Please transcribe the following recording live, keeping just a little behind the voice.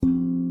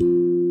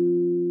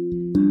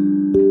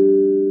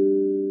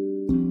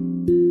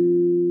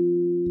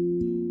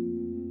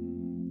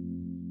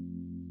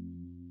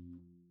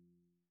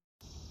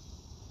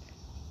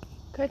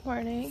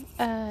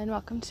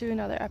welcome to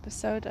another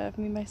episode of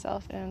Me,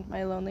 Myself, and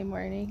My Lonely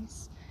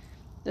Mornings.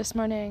 This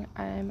morning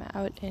I'm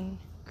out in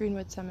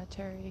Greenwood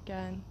Cemetery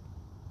again,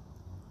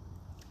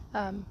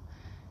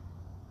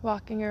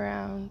 walking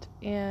around,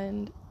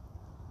 and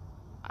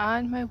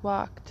on my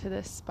walk to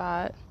this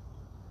spot,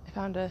 I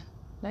found a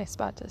nice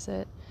spot to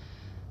sit,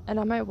 and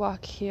on my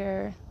walk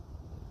here,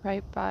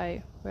 right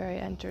by where I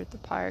entered the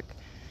park,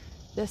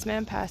 this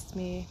man passed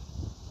me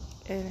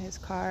in his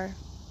car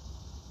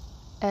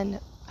and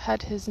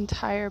had his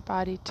entire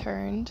body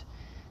turned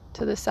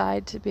to the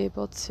side to be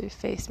able to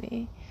face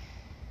me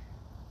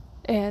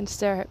and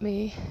stare at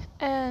me.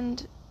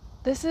 And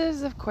this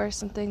is, of course,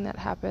 something that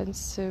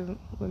happens to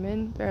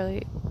women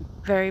very,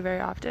 very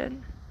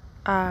often.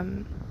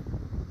 But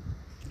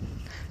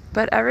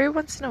every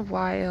once in a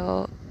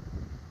while,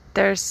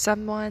 there's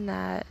someone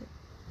that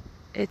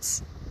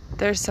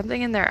there's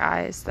something in their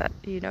eyes that,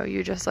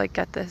 you just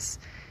get this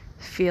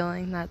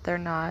feeling that they're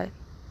not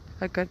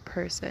a good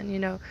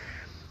person.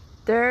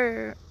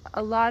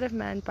 A lot of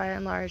men, by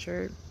and large,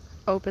 are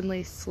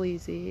openly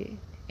sleazy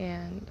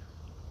and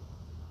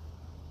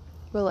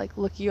will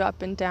look you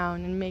up and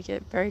down and make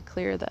it very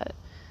clear that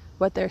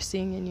what they're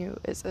seeing in you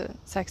is a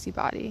sexy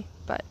body.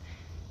 But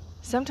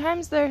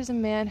sometimes there's a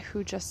man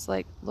who just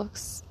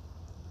looks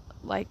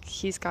like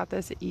he's got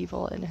this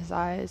evil in his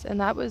eyes,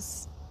 and that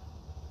was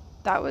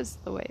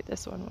the way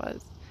this one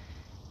was.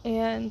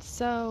 And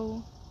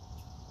so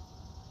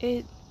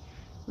it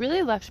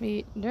really left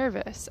me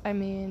nervous. I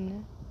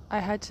mean, I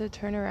had to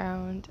turn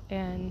around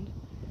and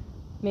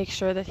make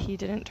sure that he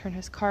didn't turn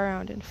his car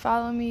around and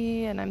follow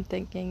me, and I'm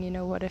thinking,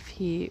 what if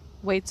he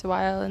waits a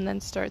while and then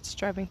starts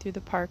driving through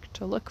the park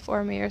to look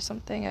for me or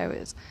something. I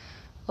was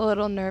a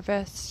little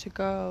nervous to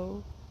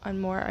go on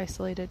more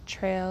isolated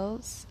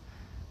trails,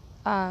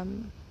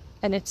 and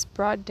it's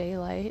broad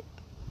daylight,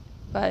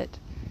 but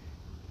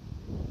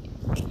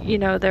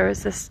there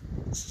was this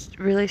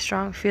really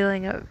strong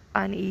feeling of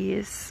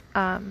unease,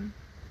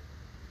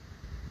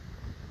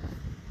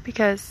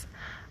 because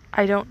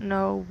I don't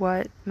know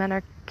what men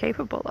are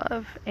capable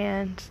of,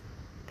 and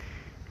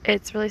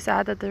it's really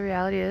sad that the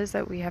reality is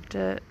that we have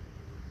to,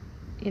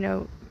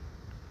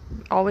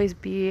 always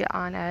be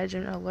on edge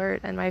and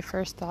alert. And my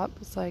first thought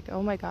was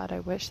oh my God,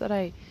 I wish that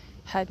I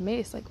had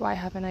mace. Why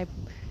haven't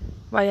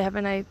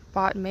I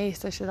bought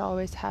mace? I should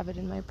always have it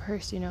in my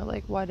purse.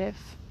 What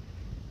if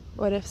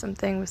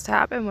something was to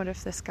happen? What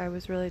if this guy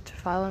was really to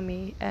follow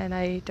me and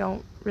I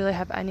don't really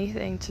have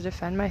anything to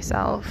defend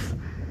myself?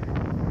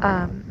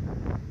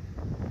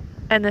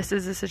 And this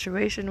is a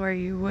situation where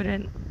you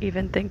wouldn't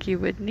even think you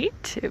would need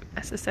to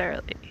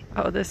necessarily.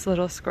 Oh, this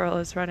little squirrel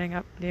is running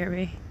up near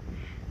me.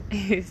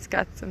 He's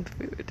got some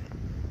food.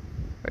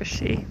 Or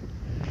she.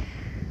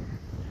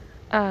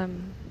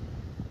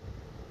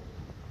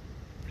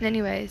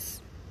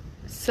 Anyways,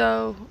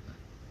 so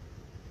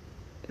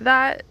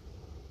that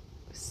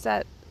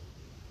set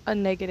a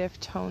negative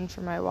tone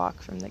for my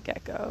walk from the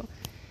get-go.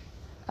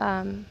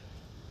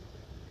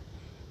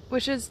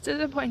 Which is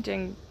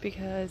disappointing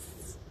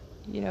because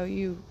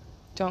you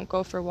don't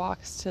go for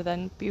walks to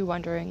then be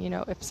wondering,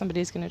 if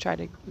somebody's going to try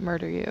to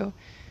murder you.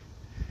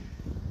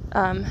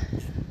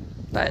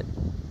 But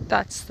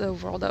that's the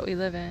world that we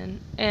live in.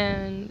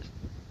 And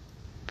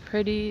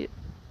pretty,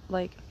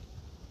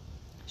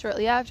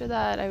 shortly after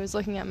that, I was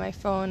looking at my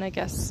phone, I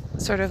guess,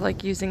 sort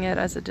of using it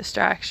as a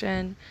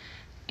distraction.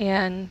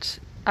 And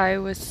I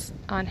was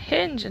on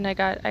Hinge, and I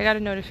got a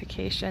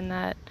notification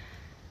that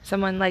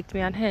someone liked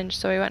me on Hinge,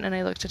 so I went and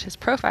I looked at his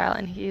profile,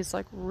 and he's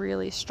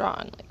really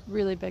strong,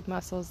 really big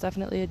muscles,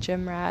 definitely a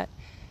gym rat.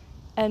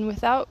 And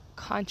without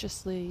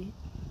consciously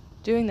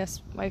doing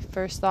this, my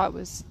first thought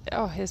was,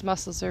 oh, his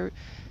muscles are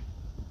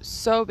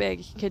so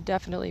big, he could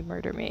definitely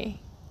murder me.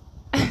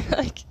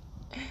 I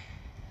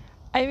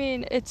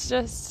mean, it's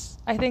just,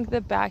 I think the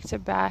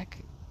back-to-back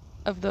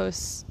of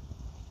those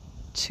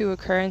two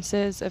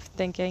occurrences of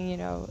thinking,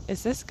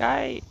 is this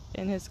guy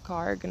in his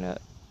car gonna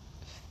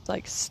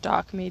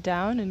stalk me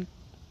down and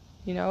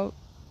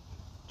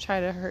try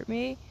to hurt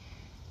me,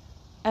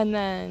 and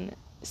then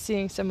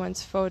seeing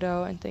someone's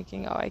photo and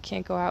thinking, oh, I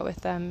can't go out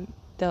with them,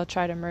 they'll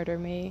try to murder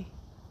me,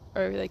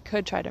 or they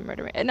could try to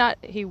murder me. And not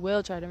he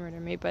will try to murder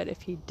me, but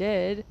if he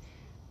did,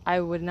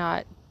 there's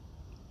not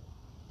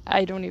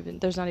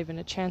even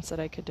a chance that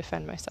I could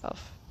defend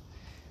myself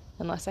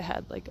unless I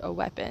had a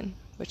weapon,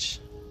 which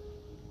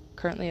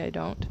currently I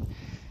don't.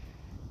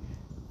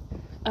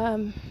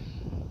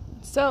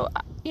 So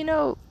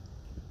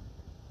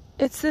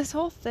it's this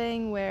whole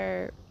thing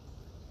where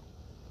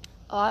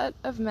a lot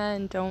of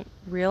men don't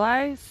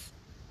realize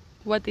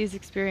what these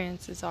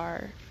experiences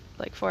are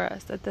for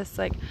us. That this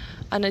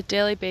on a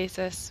daily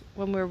basis,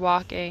 when we're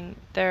walking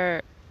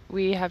there,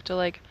 we have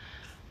to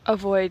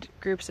avoid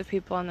groups of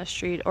people on the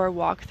street or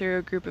walk through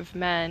a group of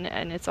men,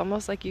 and it's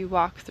almost you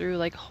walk through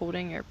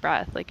holding your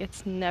breath.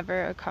 It's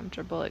never a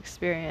comfortable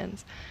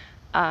experience,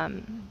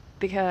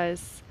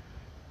 because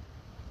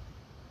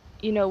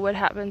what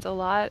happens a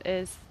lot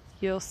is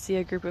you'll see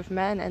a group of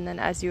men, and then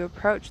as you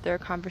approach, their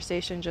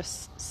conversation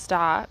just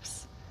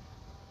stops,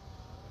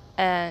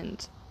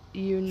 and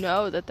you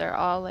know that they're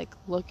all like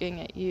looking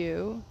at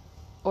you,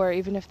 or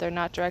even if they're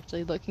not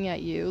directly looking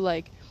at you,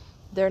 like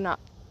they're not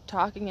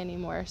talking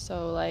anymore,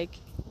 so like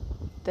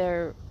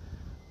they're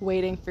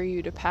waiting for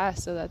you to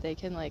pass so that they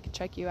can like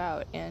check you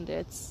out. And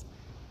it's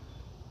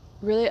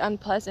really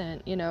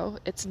unpleasant, you know.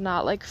 It's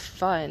not like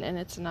fun, and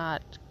it's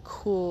not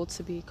cool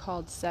to be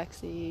called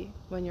sexy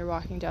when you're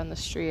walking down the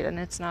street, and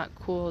it's not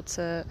cool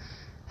to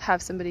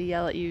have somebody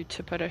yell at you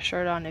to put a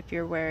shirt on if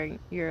you're wearing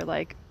your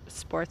like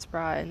sports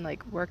bra and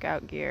like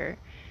workout gear.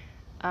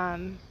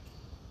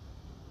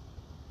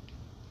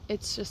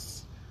 It's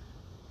just,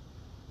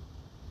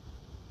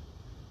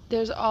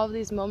 there's all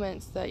these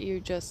moments that you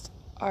just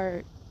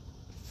are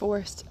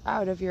forced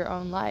out of your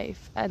own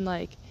life, and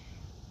like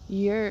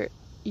you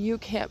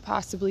can't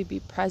possibly be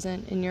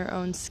present in your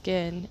own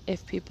skin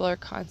if people are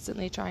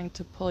constantly trying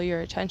to pull your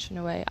attention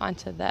away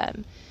onto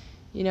them,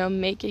 you know,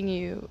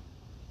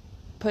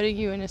 putting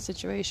you in a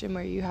situation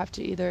where you have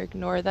to either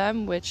ignore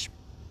them, which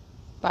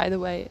by the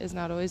way is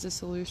not always a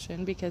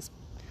solution, because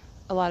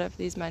a lot of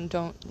these men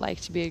don't like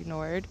to be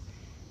ignored,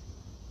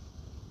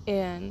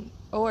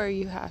 or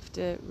you have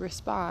to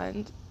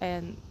respond,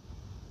 and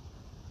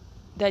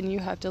then you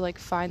have to like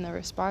find the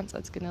response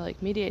that's going to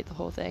like mediate the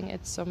whole thing.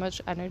 It's so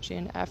much energy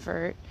and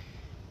effort.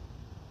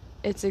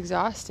 It's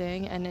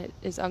exhausting, and it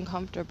is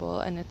uncomfortable,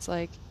 and it's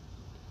like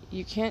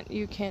you can't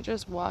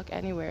just walk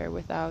anywhere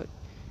without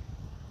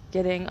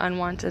getting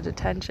unwanted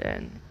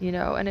attention, you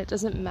know. And it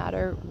doesn't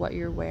matter what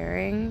you're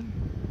wearing.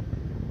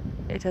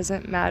 It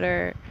doesn't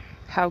matter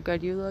how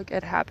good you look.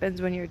 It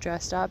happens when you're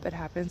dressed up. It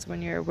happens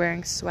when you're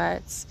wearing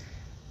sweats.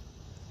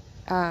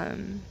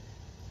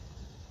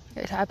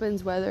 It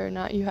happens whether or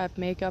not you have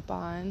makeup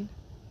on.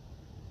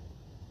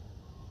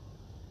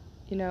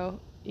 You know,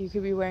 you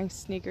could be wearing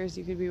sneakers,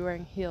 you could be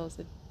wearing heels.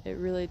 It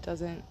really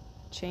doesn't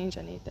change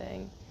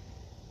anything.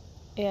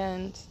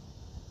 And,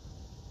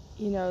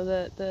 you know,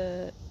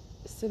 the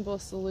simple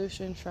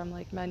solution from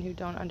like men who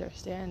don't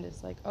understand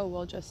is like, oh,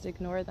 well, just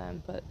ignore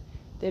them. But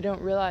they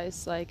don't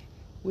realize, like,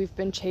 we've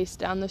been chased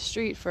down the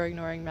street for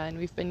ignoring men.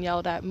 We've been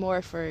yelled at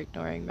more for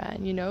ignoring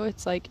men. You know,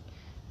 it's like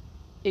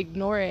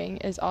ignoring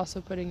is also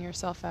putting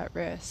yourself at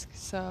risk.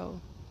 So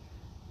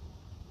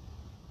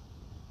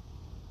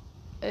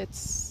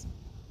it's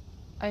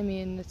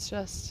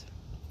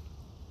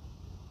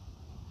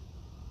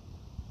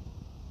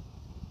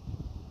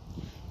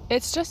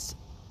just,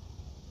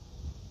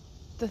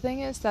 the thing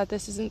is that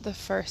this isn't the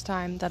first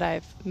time that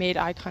I've made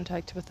eye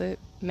contact with a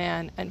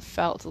man and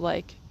felt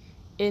like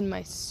in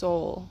my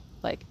soul,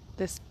 like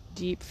this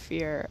deep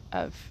fear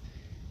of,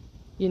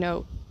 you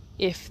know,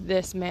 if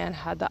this man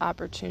had the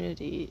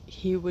opportunity,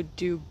 he would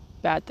do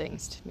bad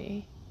things to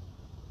me.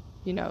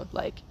 You know,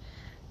 like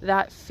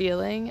that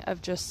feeling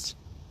of just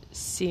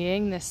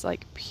seeing this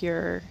like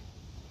pure,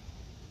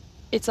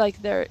 it's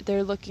like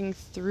they're looking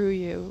through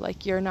you,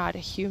 like you're not a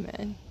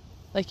human.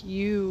 Like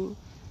you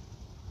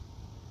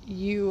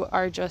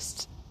are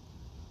just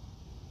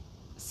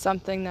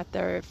something that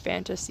their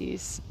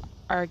fantasies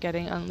are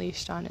getting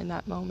unleashed on in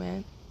that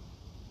moment.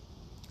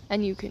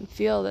 And you can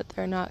feel that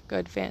they're not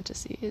good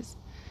fantasies.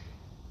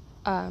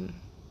 And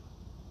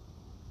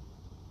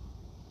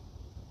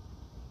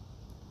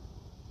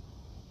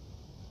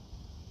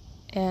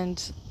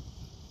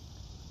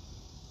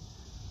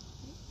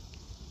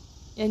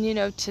you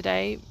know,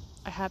 today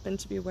I happen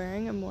to be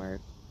wearing a more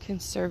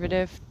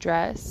conservative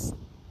dress.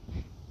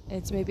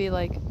 It's maybe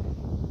like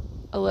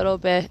a little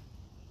bit,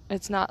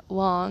 it's not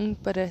long,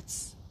 but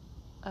it's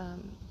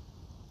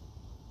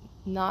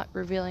not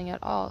revealing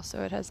at all.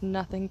 So it has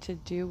nothing to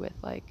do with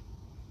like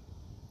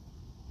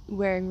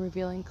wearing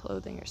revealing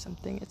clothing or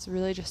something. It's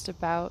really just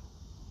about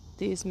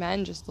these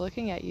men just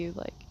looking at you,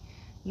 like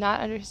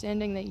not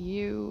understanding that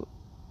you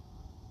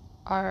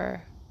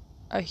are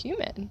a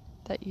human,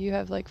 that you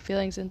have like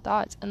feelings and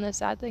thoughts. And the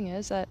sad thing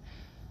is that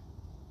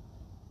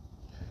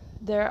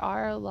there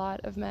are a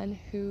lot of men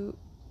who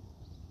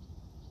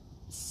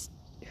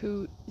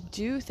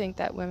do think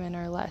that women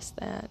are less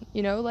than,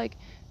 you know, like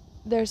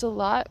there's a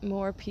lot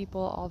more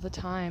people all the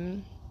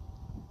time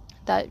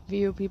that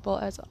view people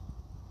as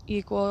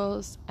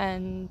equals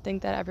and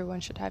think that everyone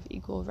should have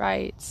equal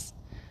rights.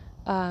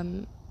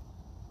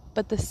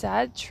 But the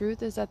sad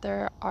truth is that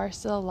there are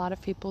still a lot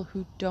of people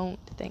who don't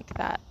think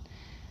that,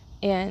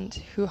 and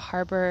who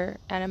harbor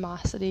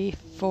animosity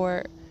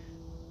for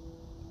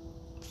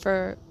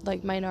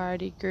like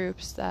minority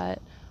groups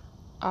that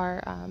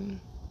are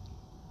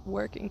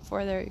working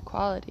for their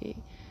equality.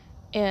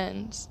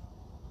 And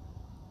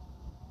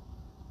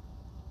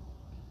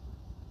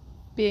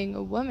being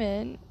a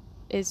woman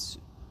is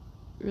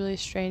really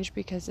strange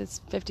because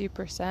it's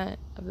 50%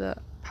 of the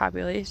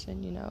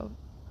population, you know.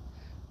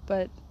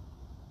 But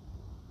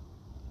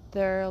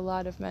there are a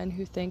lot of men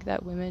who think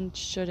that women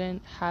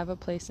shouldn't have a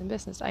place in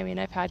business. I mean,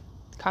 I've had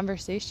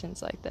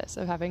conversations like this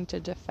of having to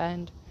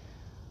defend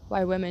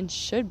why women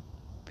should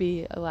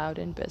be allowed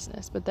in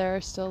business. But there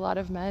are still a lot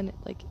of men,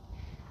 like,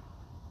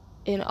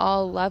 in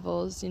all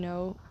levels, you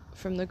know,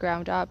 from the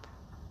ground up,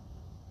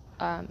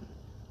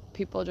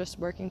 people just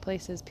working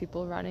places,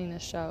 people running the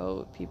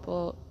show,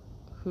 people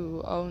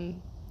who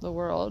own the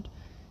world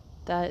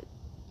that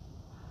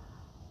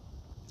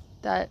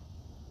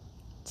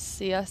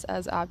see us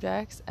as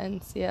objects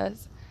and see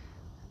us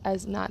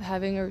as not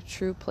having a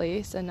true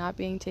place and not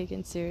being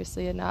taken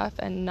seriously enough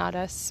and not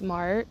as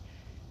smart,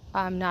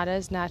 not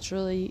as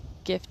naturally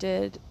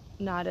gifted,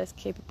 not as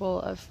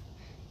capable of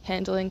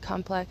handling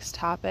complex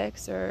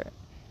topics or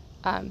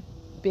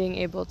being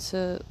able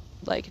to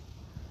like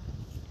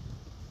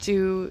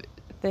do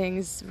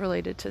things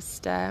related to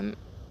STEM.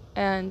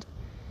 And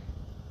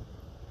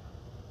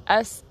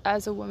as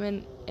a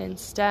woman in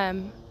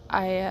STEM,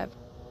 I have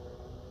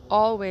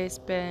always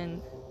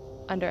been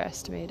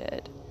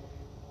underestimated.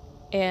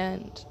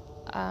 And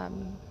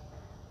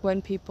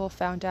when people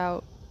found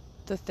out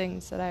the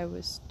things that I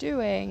was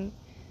doing,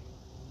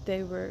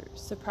 they were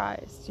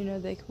surprised. You know,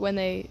 when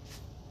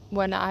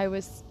I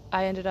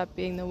ended up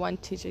being the one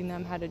teaching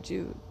them how to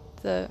do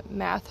the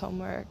math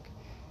homework,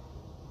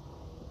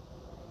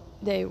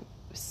 they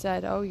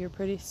said, "Oh, you're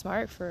pretty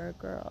smart for a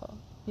girl."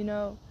 You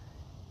know,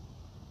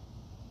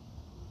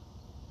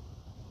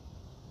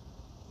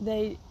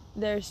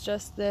 there's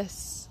just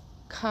this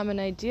common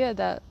idea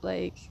that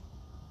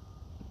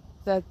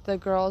the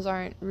girls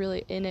aren't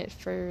really in it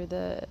for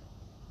the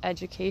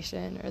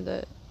education or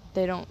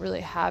they don't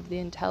really have the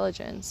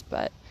intelligence,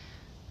 but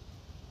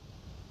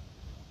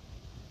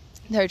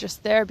they're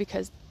just there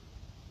because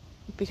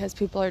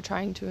people are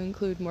trying to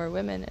include more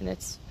women. And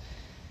it's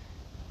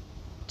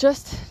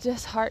just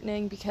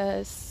disheartening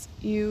because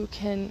you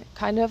can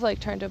kind of like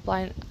turn a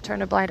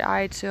blind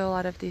eye to a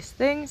lot of these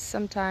things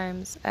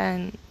sometimes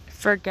and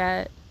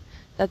forget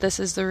that this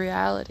is the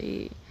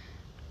reality.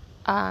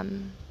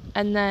 And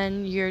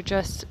then you're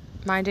just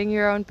minding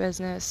your own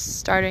business,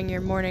 starting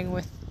your morning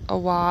with a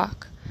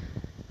walk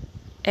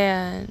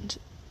and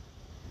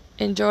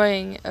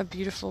enjoying a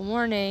beautiful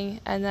morning,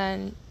 and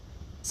then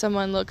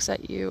someone looks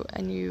at you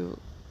and you,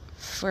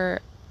 for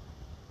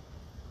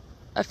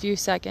a few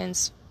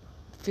seconds,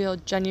 feel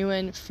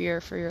genuine fear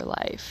for your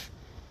life.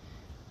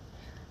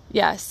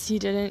 Yes, he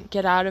didn't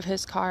get out of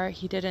his car,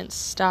 he didn't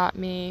stop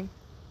me,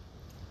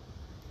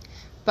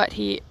 but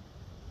he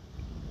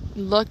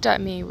looked at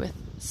me with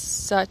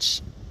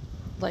such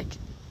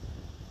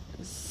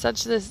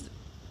this,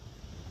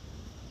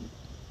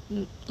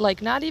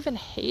 like, not even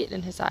hate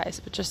in his eyes,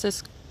 but just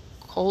this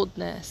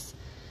coldness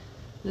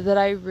that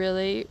I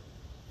really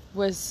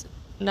was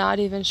not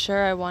even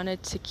sure I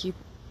wanted to keep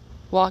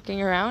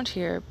walking around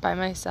here by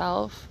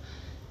myself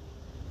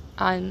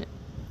on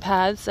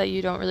paths that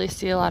you don't really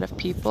see a lot of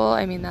people.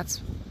 I mean,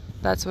 that's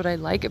what I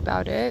like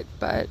about it,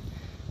 but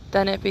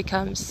then it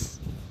becomes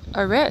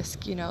a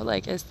risk, you know,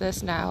 like,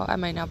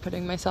 am I now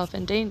putting myself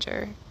in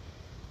danger?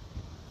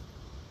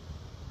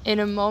 In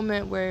a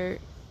moment where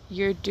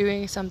you're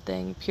doing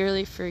something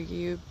purely for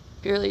you,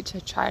 purely to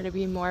try to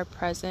be more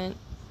present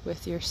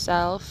with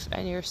yourself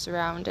and your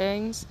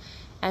surroundings,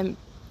 and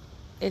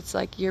it's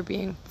like you're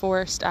being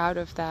forced out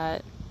of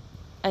that,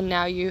 and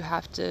now you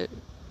have to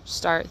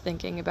start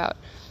thinking about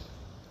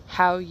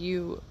how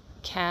you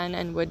can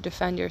and would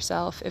defend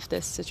yourself if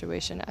this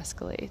situation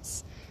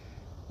escalates,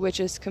 which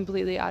is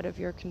completely out of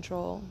your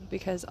control,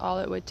 because all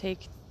it would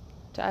take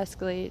to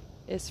escalate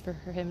is for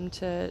him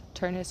to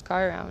turn his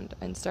car around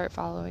and start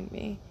following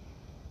me.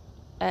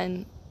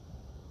 And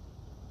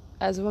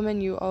as a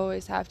woman, you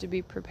always have to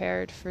be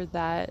prepared for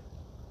that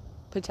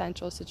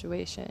potential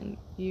situation.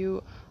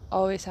 You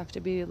always have to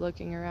be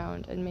looking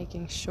around and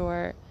making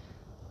sure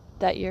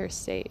that you're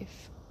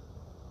safe.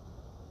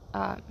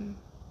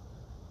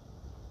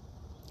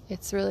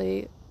 It's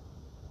really,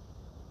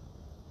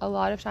 a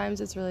lot of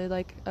times it's really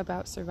like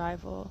about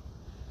survival.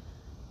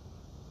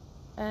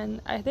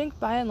 And I think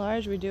by and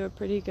large we do a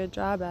pretty good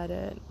job at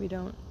it.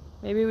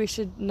 Maybe we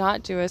should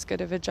not do as good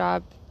of a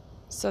job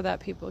so that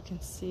people can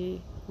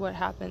see what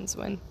happens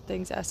when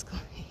things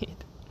escalate.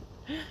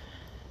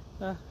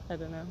 I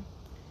don't know.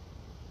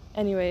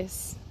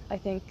 Anyways, I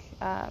think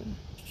that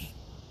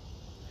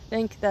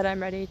I'm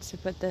ready to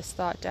put this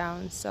thought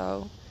down.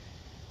 So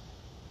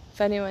if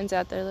anyone's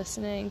out there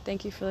listening,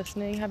 thank you for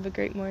listening. Have a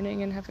great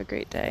morning and have a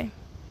great day.